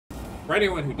For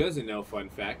anyone who doesn't know, fun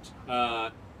fact,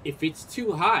 if it's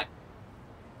too hot,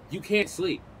 you can't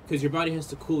sleep because your body has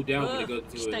to cool down when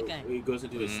it goes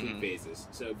into its sleep phases.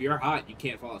 So if you're hot, you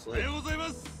can't fall asleep.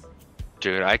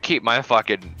 Dude, I keep my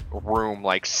fucking room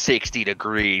like 60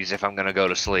 degrees if I'm gonna go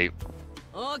to sleep.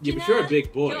 Yeah, but you're a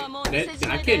big boy.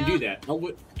 I can't do that.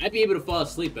 I'd be able to fall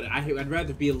asleep, but I'd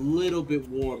rather be a little bit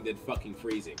warm than fucking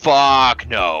freezing. Fuck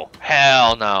no.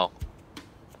 Hell no.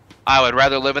 I would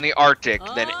rather live in the Arctic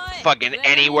than fucking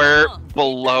anywhere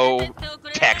below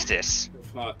Texas.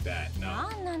 Fuck that, no.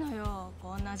 I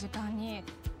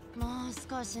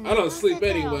don't sleep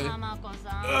anyway.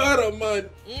 I don't mind.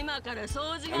 I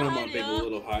don't mind being a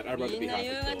little hot. I'd rather be hot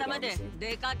than cold,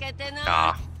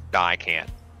 Nah, I can't.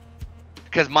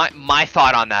 Because my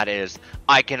thought on that is,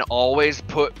 I can always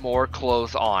put more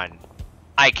clothes on.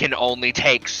 I can only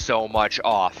take so much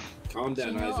off. Calm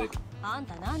down, Isaac.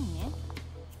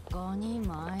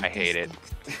 I hate it.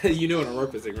 You know what I'm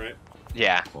referencing, right?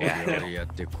 Yeah. But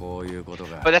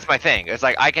that's my thing. It's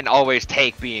like, I can always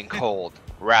take being cold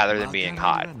rather than being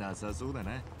hot.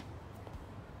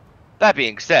 That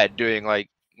being said, doing like,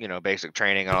 you know, basic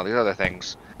training and all these other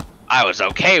things, I was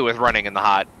okay with running in the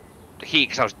hot heat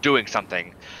because I was doing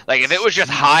something. Like, if it was just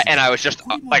hot and I was just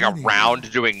like around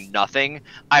doing nothing,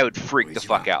 I would freak the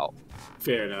fuck out.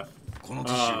 Fair enough.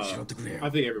 I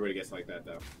think everybody gets like that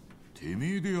though.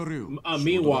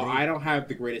 Meanwhile, I don't have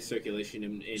the greatest circulation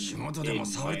in my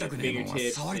fingertips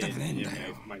and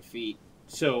my feet.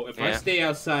 So if I stay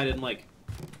outside in like,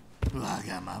 if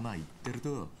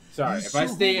I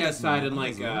stay outside in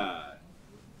like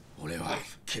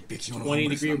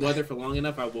 20-degree weather for long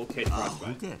enough, I will catch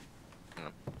frostbite.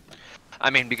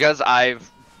 I mean, because I've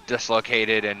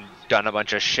dislocated and done a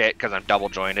bunch of shit because I'm double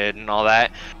jointed and all that.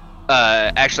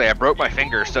 Actually, I broke my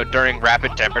finger, so during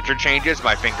rapid temperature changes,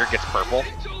 my finger gets purple.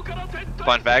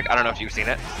 Fun fact, I don't know if you've seen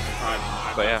it.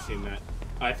 I've but yeah. Seen that.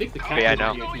 I think the cat was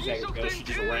here a few seconds ago, she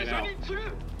just ran out.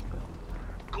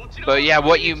 But yeah,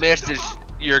 what you missed is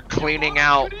you're cleaning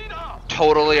out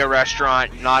totally a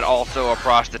restaurant, not also a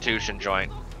prostitution joint.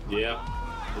 Yeah.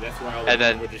 That's why and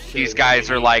then these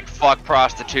guys are like, fuck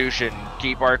prostitution,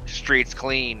 keep our streets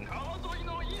clean.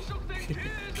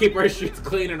 Keep our streets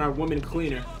clean and our women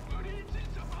cleaner.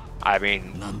 I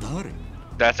mean,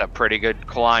 that's a pretty good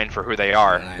line for who they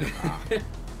are.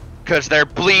 Because they're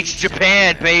Bleach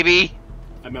Japan, baby!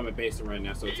 I'm at my basement right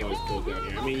now, so it's always cold down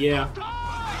here. I mean, yeah.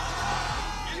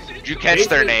 Did you catch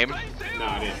their name? No,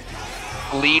 I didn't.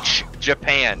 Bleach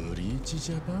Japan.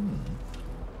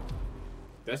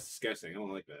 That's disgusting. I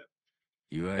don't like that.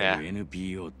 Yeah.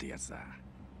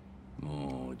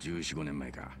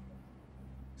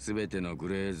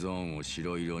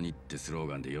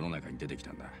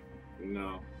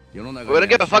 No. We don't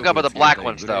give a fuck about the black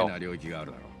ones, though. I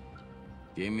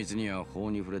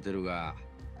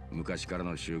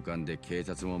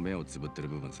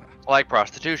like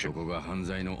prostitution.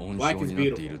 Black is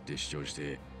beautiful.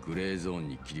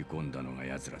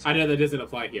 I know that doesn't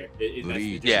apply here.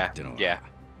 Yeah.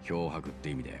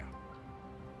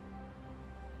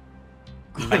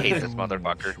 I hate this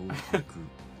motherfucker.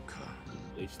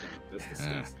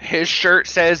 His shirt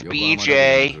says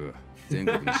BJ.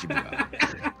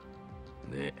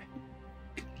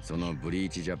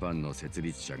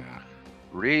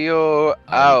 Ryo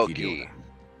Aoki.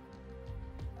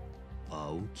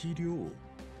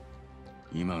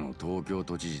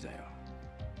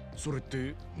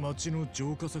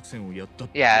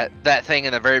 Yeah, that thing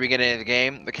in the very beginning of the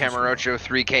game, the Kamurocho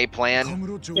 3K plan.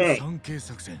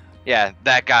 Yeah,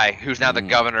 that guy who's now the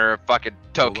governor of fucking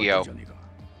Tokyo.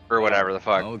 Or whatever the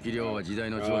fuck.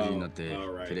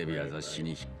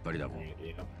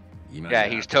 Yeah,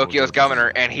 he's Tokyo's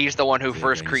governor, and he's the one who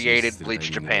first created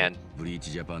Bleach Japan.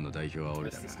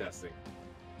 That's disgusting.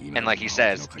 And like he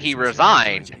says, he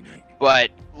resigned, but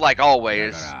like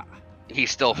always, he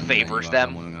still favors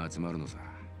them.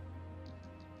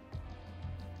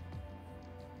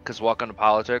 Cause welcome to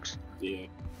politics. Yeah.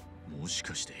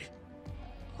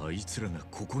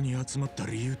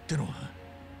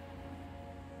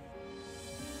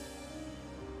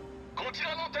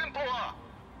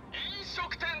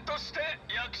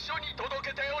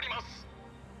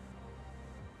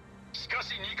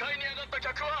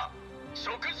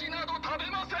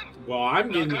 Well, I'm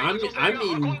eating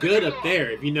good up there,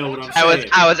 if you know what I'm saying.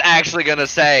 I was actually gonna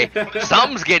say,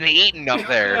 something's getting eaten up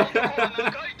there.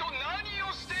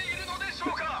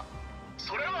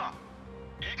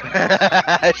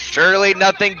 Surely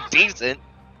nothing decent.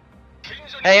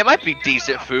 Hey, it might be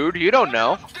decent food. You don't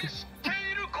know.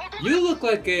 You look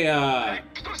like a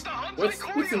what's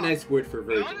a nice word for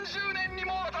virgin?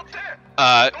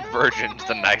 Virgin's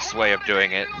the nice way of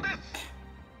doing it.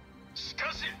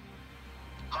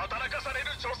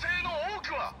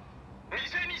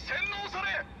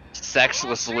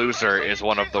 Sexless loser is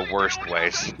one of the worst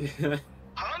ways.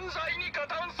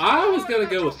 I was gonna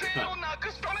go with cuck.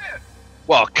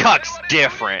 Well, cuck's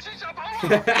different.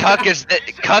 Cuck is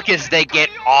they get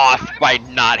off by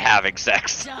not having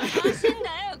sex.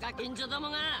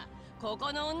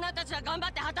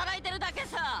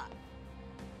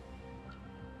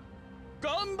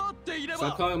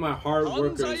 Stop calling my hard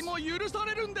workers. I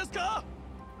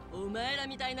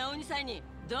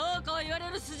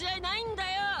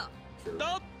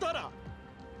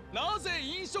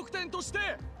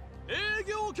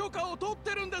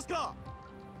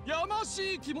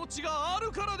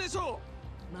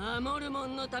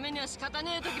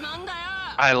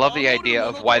love the idea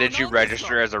of why did you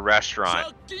register as a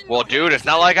restaurant? Well, dude, it's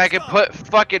not like I could put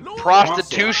fucking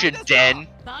prostitution den.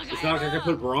 It's not like I can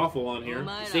put brothel on here.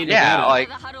 Yeah, like.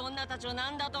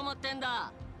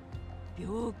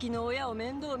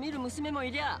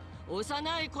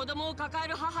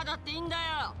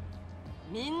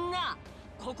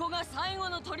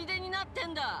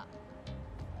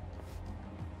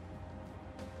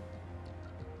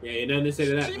 Yeah, you nothing to say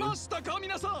to that, man.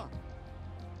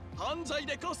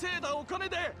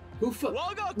 Who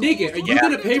Nigga, are you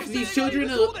gonna pay for these children?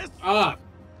 Yeah, are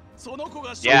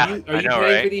you I know, paying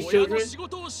right? for these children?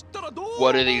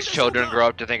 What do these children grow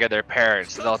up to think of their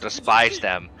parents? They'll despise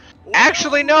them.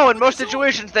 Actually, no, in most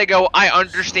situations they go, I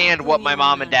understand what my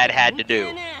mom and dad had to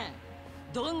do.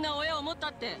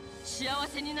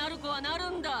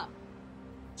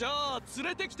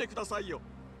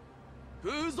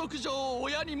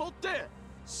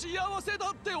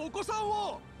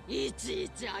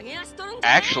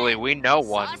 Actually, we know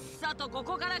one.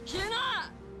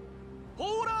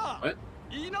 What?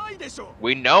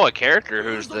 We know a character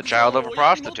who's the child of a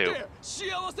prostitute.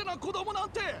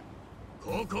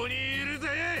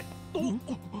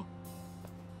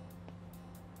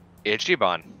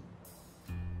 Ichiban.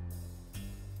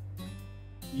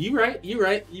 You right.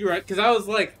 Because I was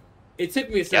like, it took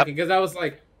me a second, because I was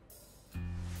like,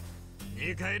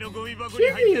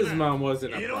 Kiryu's mom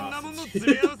wasn't a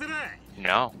prostitute.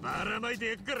 No.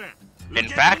 In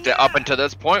fact, up until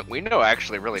this point, we know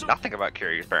actually really nothing about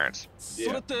Kiryu's parents.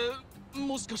 Yeah.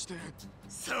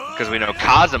 Because we know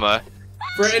Kazuma.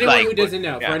 For anyone like, who doesn't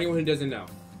know, yeah.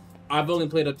 I've only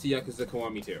played up to Yakuza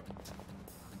Kiwami 2.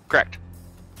 Correct.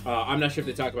 I'm not sure if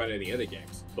they talk about any other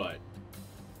games, but...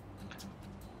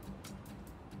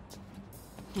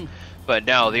 But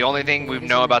no, the only thing we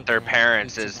know about their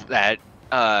parents is that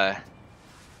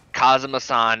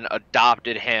Kazuma-san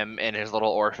adopted him in his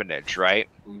little orphanage, right?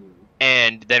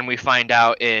 And then we find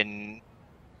out in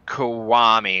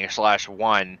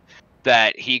Kiwami/1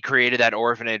 that he created that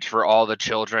orphanage for all the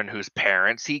children whose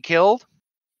parents he killed.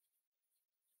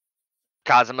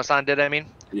 Kazuma-san did, I mean?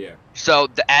 Yeah. So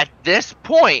at this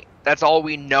point, that's all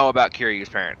we know about Kiryu's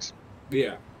parents.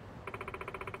 Yeah.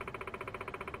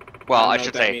 Well, I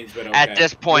should say, means, okay. At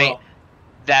this point,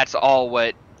 that's all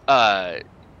what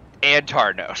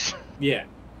Antar knows. Yeah.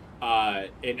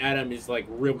 And Adam is like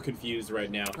real confused right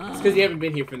now. It's because he haven't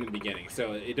been here from the beginning,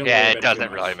 so it don't. Yeah, really it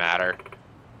doesn't really matter.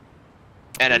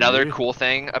 And another cool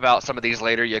thing about some of these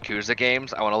later Yakuza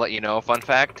games, I want to let you know, fun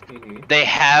fact, they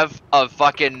have a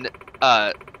fucking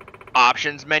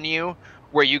options menu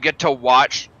where you get to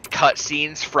watch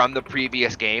cutscenes from the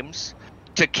previous games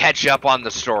to catch up on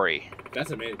the story.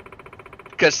 That's amazing.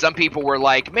 Because some people were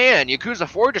like, man, Yakuza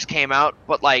 4 just came out,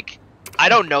 but like, I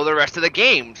don't know the rest of the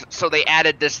games. So they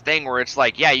added this thing where it's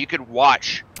like, yeah, you could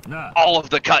watch all of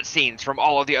the cutscenes from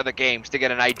all of the other games to get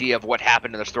an idea of what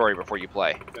happened in the story before you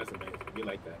play. That's amazing. You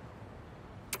like that.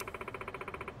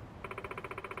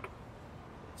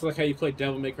 It's like how you play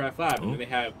Devil May Cry 5, and then they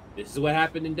have, this is what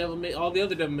happened in all the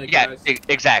other Devil May Cry. Yeah,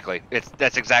 exactly.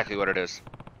 That's exactly what it is.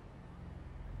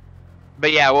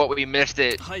 But yeah, what we missed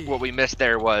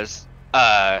there was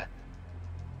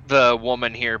the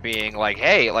woman here being like,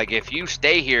 hey, like if you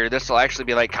stay here, this will actually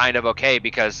be like kind of okay,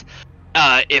 because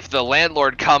if the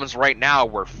landlord comes right now,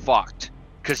 we're fucked,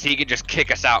 because he could just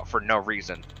kick us out for no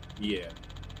reason. Yeah.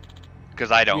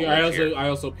 Because I don't live here. I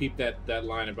also peeped that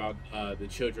line about the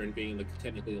children being like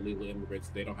technically illegal immigrants.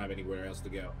 They don't have anywhere else to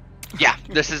go. Yeah,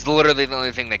 this is literally the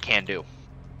only thing they can do.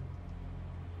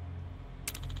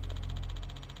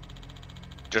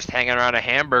 Just hanging around a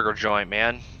hamburger joint,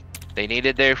 man. They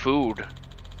needed their food.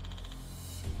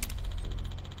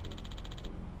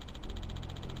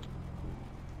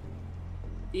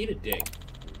 Eat a dick.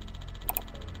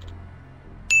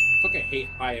 Fucking hate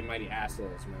high and mighty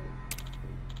assholes, man.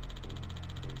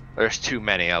 There's too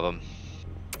many of them.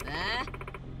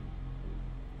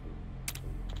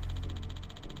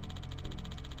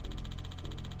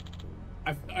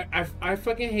 I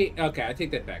fucking hate. Okay, I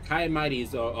take that back. High and mighty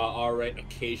is alright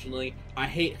occasionally. I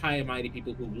hate high and mighty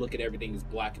people who look at everything as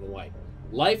black and white.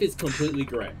 Life is completely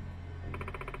gray.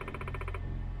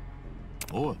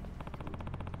 Oh.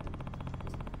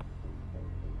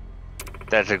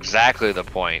 That's exactly the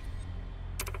point.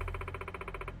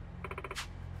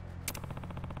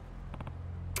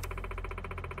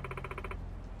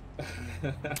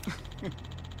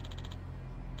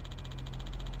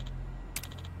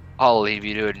 I'll leave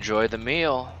you to enjoy the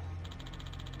meal.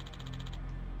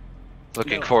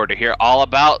 Looking forward to hear all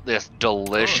about this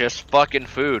delicious fucking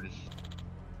food.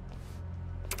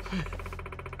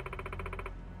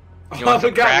 You want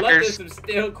some crackers? Some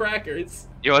stale crackers.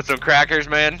 You want some crackers,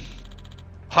 man?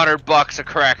 $100 a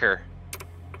cracker.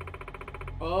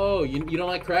 Oh, you don't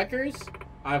like crackers?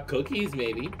 I have cookies,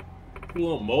 maybe. A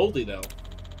little moldy though.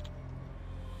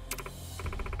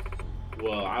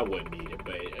 Well, I wouldn't eat it,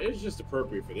 but it's just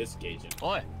appropriate for this occasion.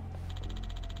 Oi.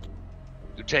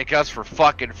 You take us for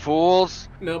fucking fools?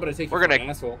 No, but I take you for an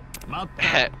asshole.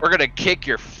 We're gonna kick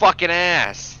your fucking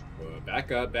ass.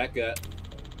 Back up, back up.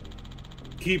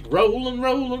 Keep rolling,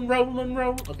 rolling, rolling,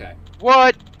 rolling. Okay.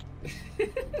 What?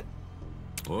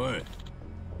 Oi.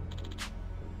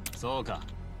 Soka.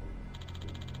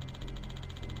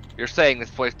 You're saying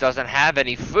this place doesn't have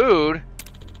any food?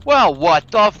 Well, what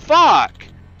the fuck?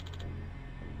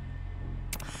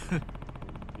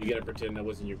 You gotta pretend that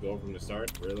wasn't your goal from the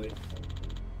start? Really?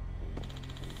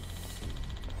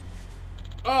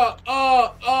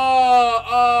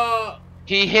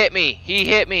 He hit me. He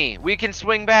hit me. We can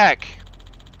swing back.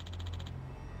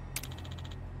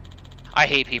 I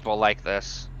hate people like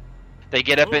this. They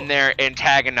get up in there,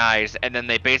 antagonize, and then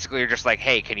they basically are just like,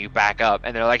 hey, can you back up?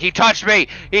 And they're like, he touched me!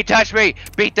 He touched me!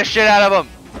 Beat the shit out of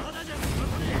him!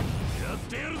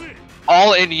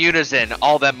 All in unison,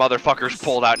 all them motherfuckers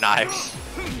pulled out knives.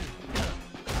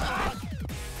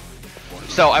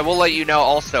 So I will let you know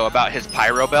also about his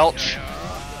pyro belch.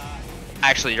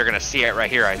 Actually, you're gonna see it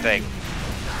right here, I think.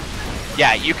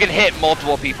 Yeah, you can hit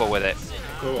multiple people with it.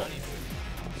 Cool.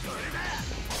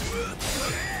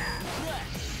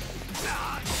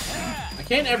 I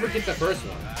can't ever get the first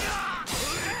one.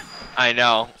 I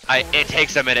know. It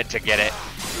takes a minute to get it.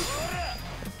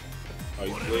 Oh,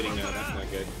 he's bleeding now. That's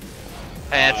not good.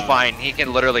 And it's fine. He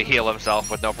can literally heal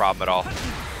himself with no problem at all.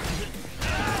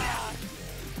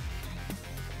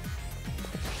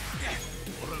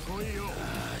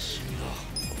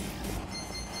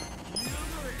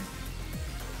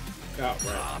 Oh,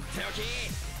 right.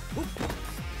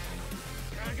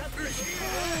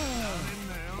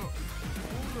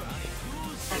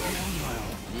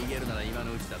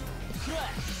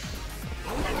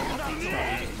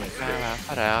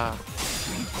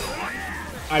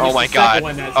 Oh my god.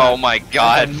 Oh my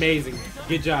god. That's amazing.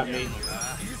 Good job, mate.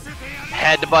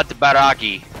 Headbutt the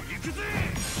Baraki.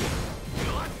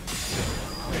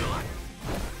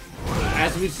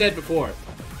 As we've said before,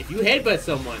 if you headbutt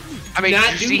someone, I mean,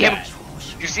 did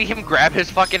you see him grab his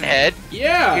fucking head?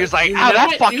 Yeah. He was like, ow,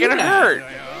 that fucking hurt.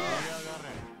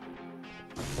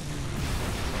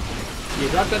 You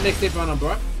dropped that mixtape on him,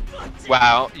 bro.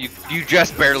 Wow, you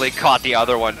just barely caught the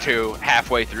other one too,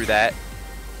 halfway through that.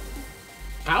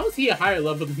 How is he a higher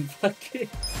level than fucking?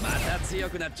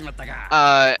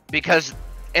 Because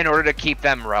in order to keep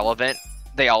them relevant,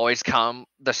 they always come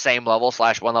the same level /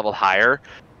 1 level higher.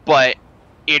 But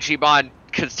Ichiban,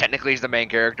 because technically he's the main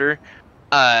character,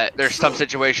 there's some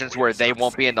situations where they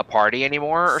won't be in the party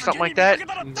anymore or something like that.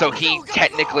 So he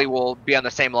technically will be on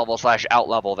the same level / out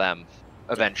level them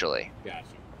eventually. Gotcha.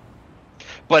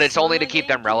 But it's only to keep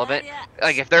them relevant.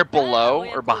 Like if they're below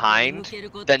or behind,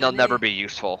 then they'll never be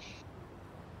useful.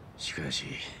 しかし、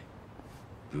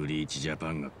ブリーチジャ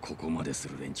パンがここまです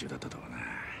る連中だったとはな。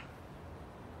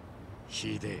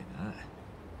ひでえ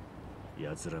な。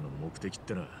奴らの目的っ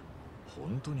てのは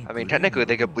本当に。I mean, technically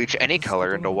they could bleach any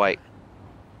color into white.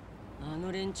 あ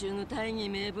の連中の大義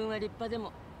名分は立派で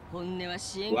も、本音は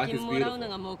支援金もらうの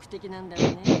が目的なんだ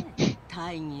よね。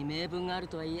大義名分がある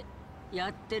とはいえ、や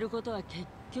ってることは結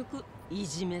局い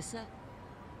じめさ。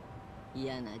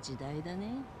嫌な時代だね。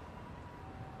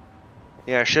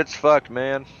Yeah, shit's fucked,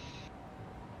 man.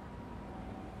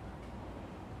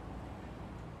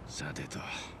 さてと、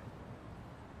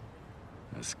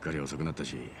すっかり遅くなった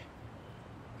し、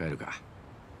帰るか。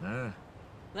あ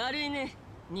あ。悪いね、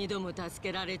二度も助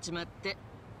けられちまって。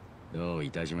どうい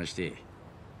たしまして。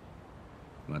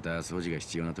また掃除が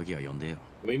必要な時は呼んでよ。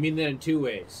We mean that in two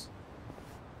ways.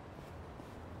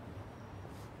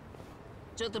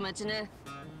 ちょっと待ちね。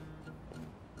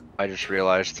I just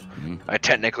realized I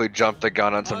technically jumped the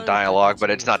gun on some dialogue,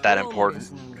 but it's not that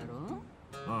important.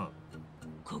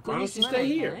 こ Why don't you stay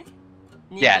here?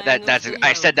 Yeah, that's.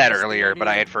 I said that earlier, but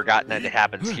I had forgotten that it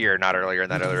happens here, not earlier in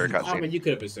that other I mean, cutscene. you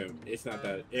could have assumed. It's not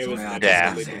that. It was not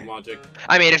Yeah. that logic.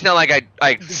 I mean, it's not like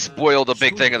I spoiled a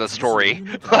big thing of the story.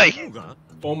 Like.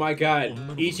 Oh my god,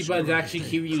 Ichiban's actually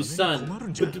Kiryu's son.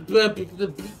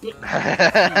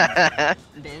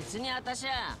 別に私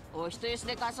はお人よし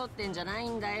でかそってんじゃない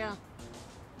んだよ。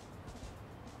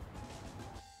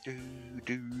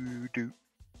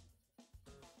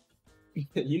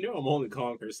You know I'm only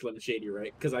calling her Slim Shady,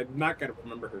 right? Because I'm not gonna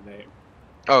remember her name.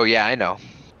 Oh yeah, I know.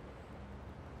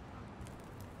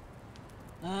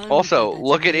 Also,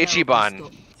 look at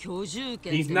Ichiban.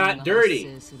 He's not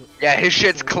dirty. Yeah, his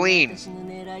shit's clean.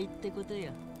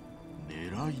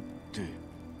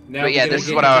 Now, but yeah, this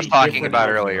is what I was talking about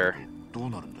earlier.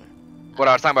 What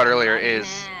I was talking about earlier is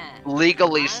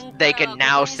legally they can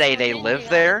now say they live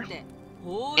there,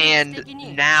 and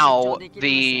now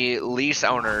the lease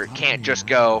owner can't just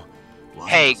go,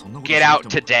 "Hey, get out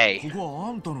today." You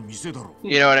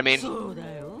know what I mean?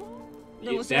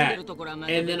 That.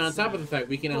 And then on top of the fact,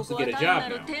 we can also get a job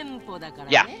now.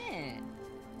 Yeah.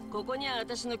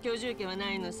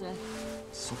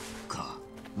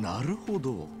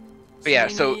 But yeah,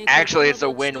 so actually it's a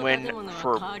win-win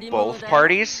for both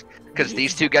parties, because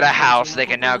these two get a house, they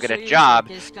can now get a job,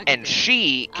 and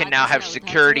she can now have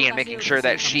security and making sure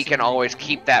that she can always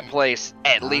keep that place,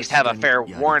 at least have a fair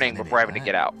warning before having to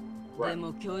get out. Right.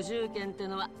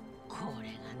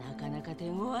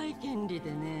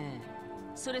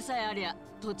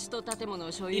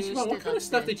 Ichiban, what kind of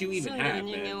stuff did you even have,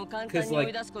 man? Because,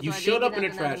 like, you showed up in a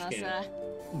trash can.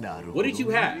 What did you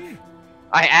have?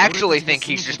 I actually think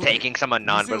he's just taking some of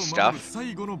Nanba's stuff.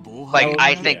 Like,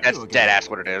 I think that's deadass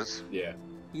what it is. Yeah.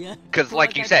 Because,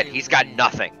 like you said, he's got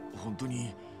nothing.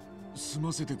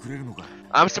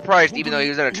 I'm surprised, even though he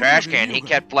was in a trash can, he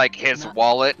kept, like, his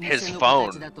wallet, his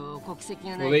phone.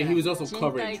 Well, he was also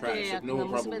covered in trash, so no one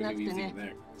probably knew he was even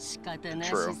there.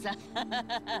 True.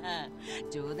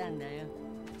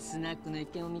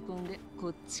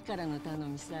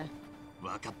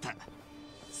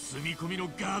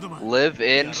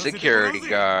 Live-in security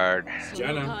guard.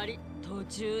 Jenna.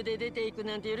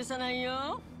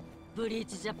 ブリー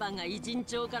チジャパンが偉人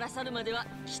帳から去るまでは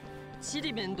きっち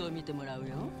り面倒見てもらう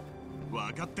よ。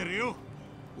分かってるよ。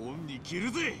恩に着る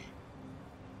ぜ。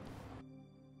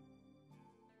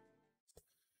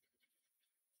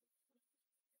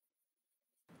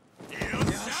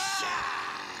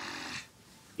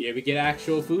Yeah, we get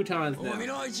actual futons now.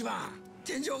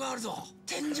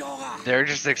 They're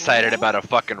just excited about a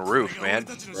fucking roof, man.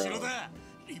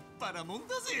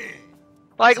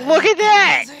 Like, look at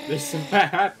that! They're so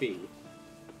happy.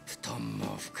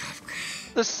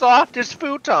 The softest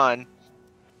futon.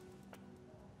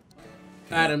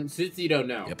 Adam, since you don't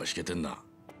know,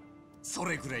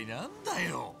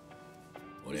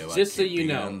 just so you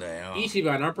know,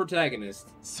 Ichiban, our protagonist,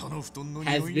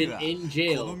 has been in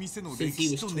jail since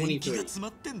he was 23.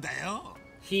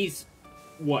 He's,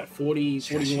 what,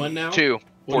 41 now?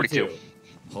 42.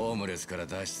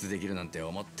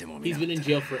 He's been in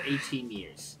jail for 18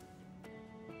 years.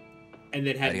 And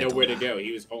then had nowhere to go.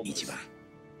 He was homeless.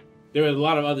 There were a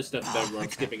lot of other stuff that we're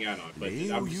skipping out on, but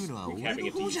I'm just recapping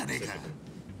it to you specifically.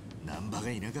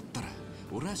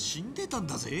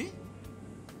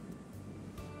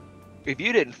 If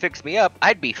you didn't fix me up,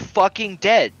 I'd be fucking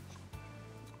dead.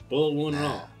 Bullet wound and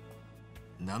all.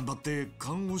 難波って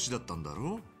看護師だったんだ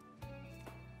ろ？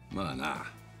まあな。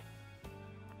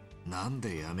なん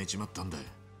で辞めちまったんだ？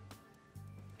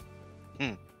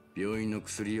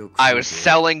 I was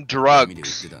selling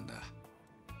drugs.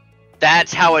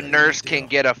 That's how a nurse can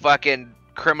get a fucking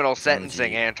criminal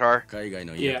sentencing, Antar.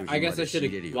 Yeah, I guess I should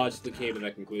have logically came to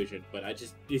that conclusion, but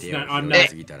it's not, I'm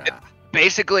not.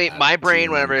 Basically, my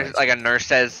brain, whenever like a nurse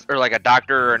says, or like a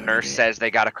doctor or a nurse says they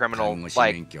got a criminal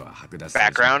like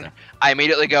background, I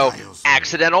immediately go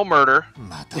accidental murder,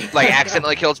 like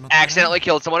accidentally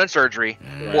killed someone in surgery,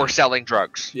 or selling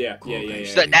drugs. Yeah.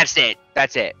 So that's it.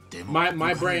 That's it.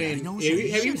 My brain. Have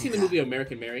you ever seen the movie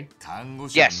American Mary?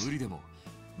 Yes.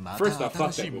 First off,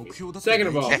 fuck that movie. Second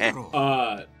of all,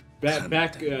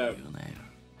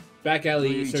 back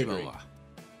alley surgery.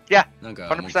 Yeah,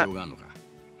 100%.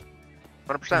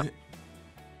 100%.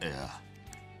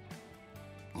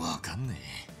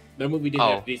 That movie didn't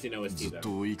have decent OST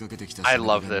though. I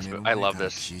love this. I love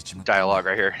this dialogue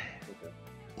right here.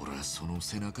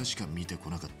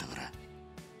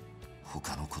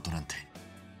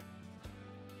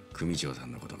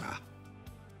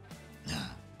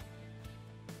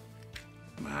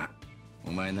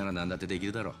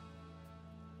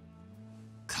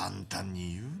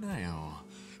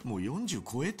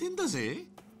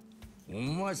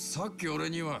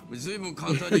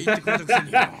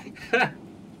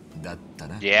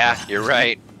 Yeah, you're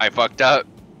right. I fucked up.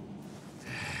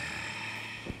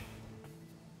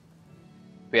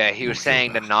 Yeah, he was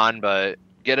saying to Nanba,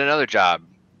 get another job.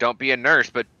 Don't be a nurse,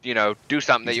 but, you know, do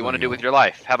something that you want to do with your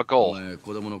life. Have a goal. What do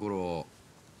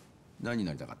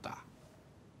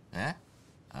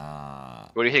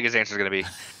you think his answer is going to be?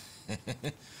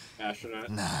 Astronaut.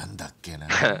 なんだっけな。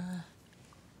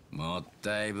もっ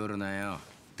たいぶるなよ。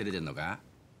照れてんのか？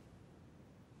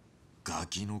ガ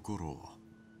キの頃、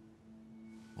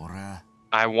俺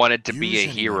I wanted to be a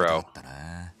hero.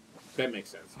 That makes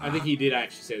sense. I think he did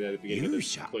actually say that at the beginning of the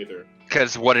playthrough.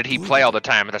 Because what did he play all the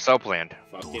time at the Soapland?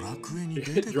 Fucking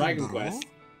Dragon Quest.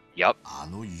 Yep. あ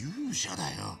の勇者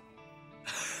だよ。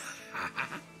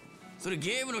それ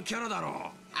ゲームのキャラだ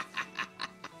ろ。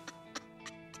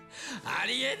あ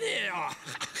りえねえよ。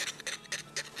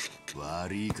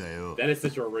悪いかよ。That is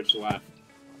such a rich laugh.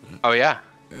 Oh yeah.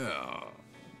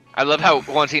 I love how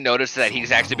once he noticed that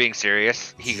he's actually being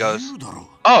serious, he goes,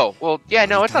 "Oh, well, yeah,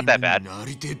 no, it's not that bad."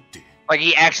 Like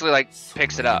he actually like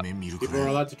picks it up. People are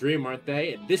allowed to dream, aren't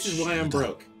they? And this is why I'm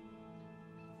broke.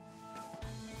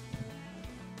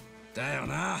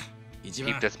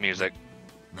 Keep this music.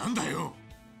 なんだよ。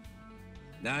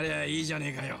なりゃいいじゃ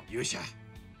ねえかよ、勇者。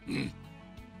うん。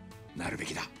なるべ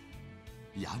きだ。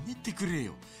やめてくれ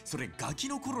よ。それガキ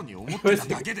の頃に思ってた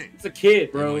だけで。It's a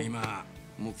kid, bro. 今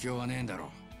目標はねえんだ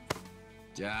ろ。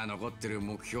じゃあ残ってる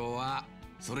目標は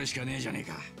それしかねえじゃねえ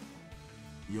か。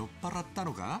酔っ払った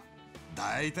のか？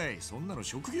だいたいそんなの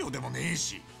職業でもねえ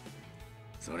し。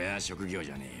そりゃ職業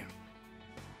じゃね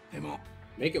えよ。でも、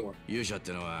勇者っ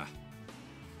てのは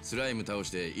スライム倒し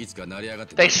ていつか成り上がっ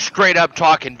て。They straight up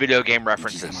talk in video game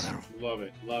references. Love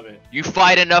it, love it. You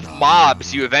fight enough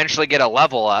mobs, you eventually get a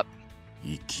level up.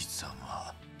 生き様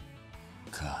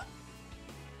か。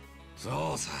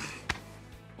そうさ。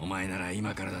お前なら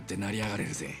今からだって成り上がれ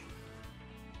るぜ。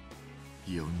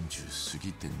40過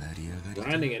ぎて成り上が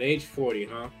り。Grinding at age 40,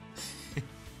 huh?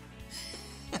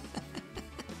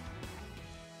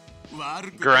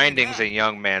 Grinding's a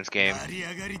young man's game. Well,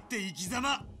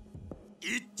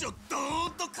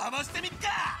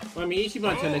 I mean,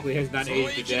 Ichiban technically has not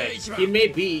aged a day. He may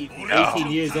be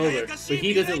 18 years older, but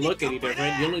he doesn't look any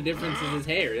different. The only difference is his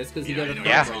hair. That's because he got a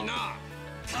frown wrong.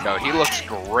 No, he looks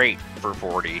great for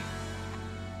 40.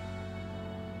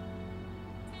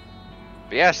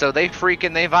 But yeah, so they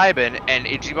vibing, and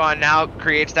Ichiban now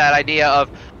creates that idea of,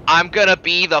 I'm gonna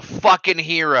be the fucking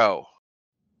hero.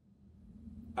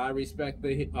 I respect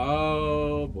the.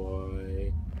 Oh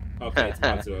boy. Okay, it's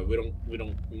Matsuo. We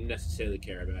don't necessarily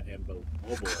care about him, but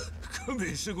oh boy.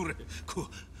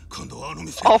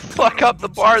 I'll fuck up the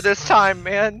bar this time,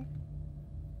 man.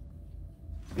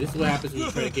 This is what happens when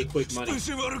you try to get quick money.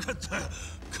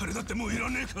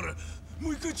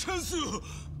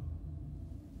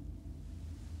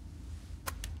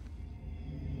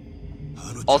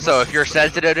 Also, if you're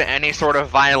sensitive to any sort of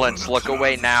violence, look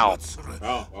away now.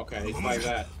 Oh, okay, he's like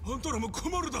that.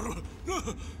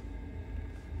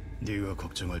 네가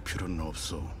걱정할 필요는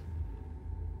없어.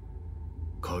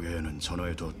 가게에는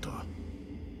전화해두었다.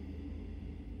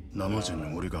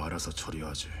 나머지는 우리가 알아서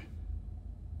처리하지.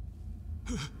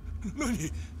 너니,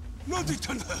 나한테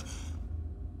있단다.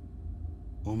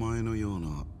 お前のよう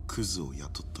なクズを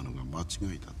雇ったのが間違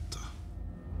いだった。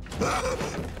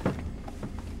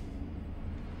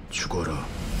죽어라.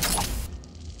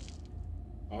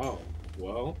 Oh,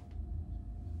 well.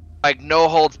 Like, no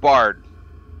holds barred.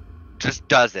 Just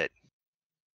does it.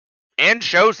 And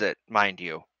shows it, mind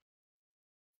you.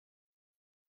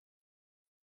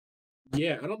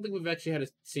 Yeah, I don't think we've actually had a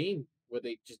scene where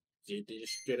they just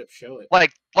straight up show it.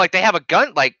 Like they have a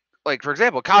gun, like for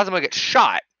example, Kazuma gets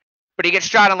shot, but he gets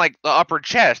shot on like the upper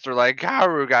chest, or like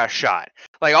Haru got shot.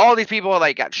 Like all these people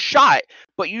like got shot,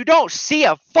 but you don't see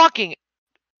a fucking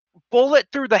bullet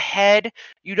through the head.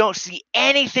 You don't see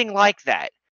anything like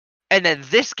that. And then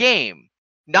this game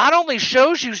not only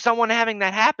shows you someone having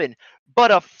that happen,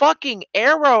 but a fucking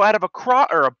arrow out of a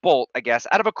or a bolt, I guess,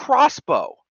 out of a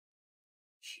crossbow.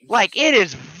 Jesus. Like, it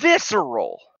is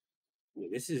visceral.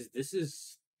 This is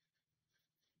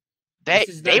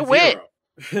they win.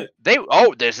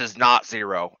 This is not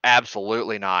Zero.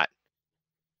 Absolutely not.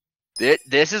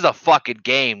 This is a fucking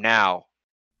game now.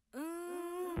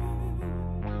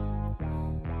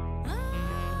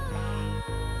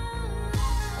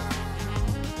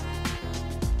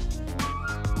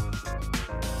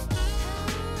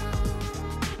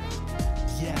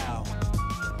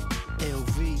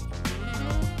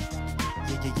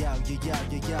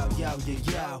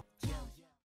 Yo,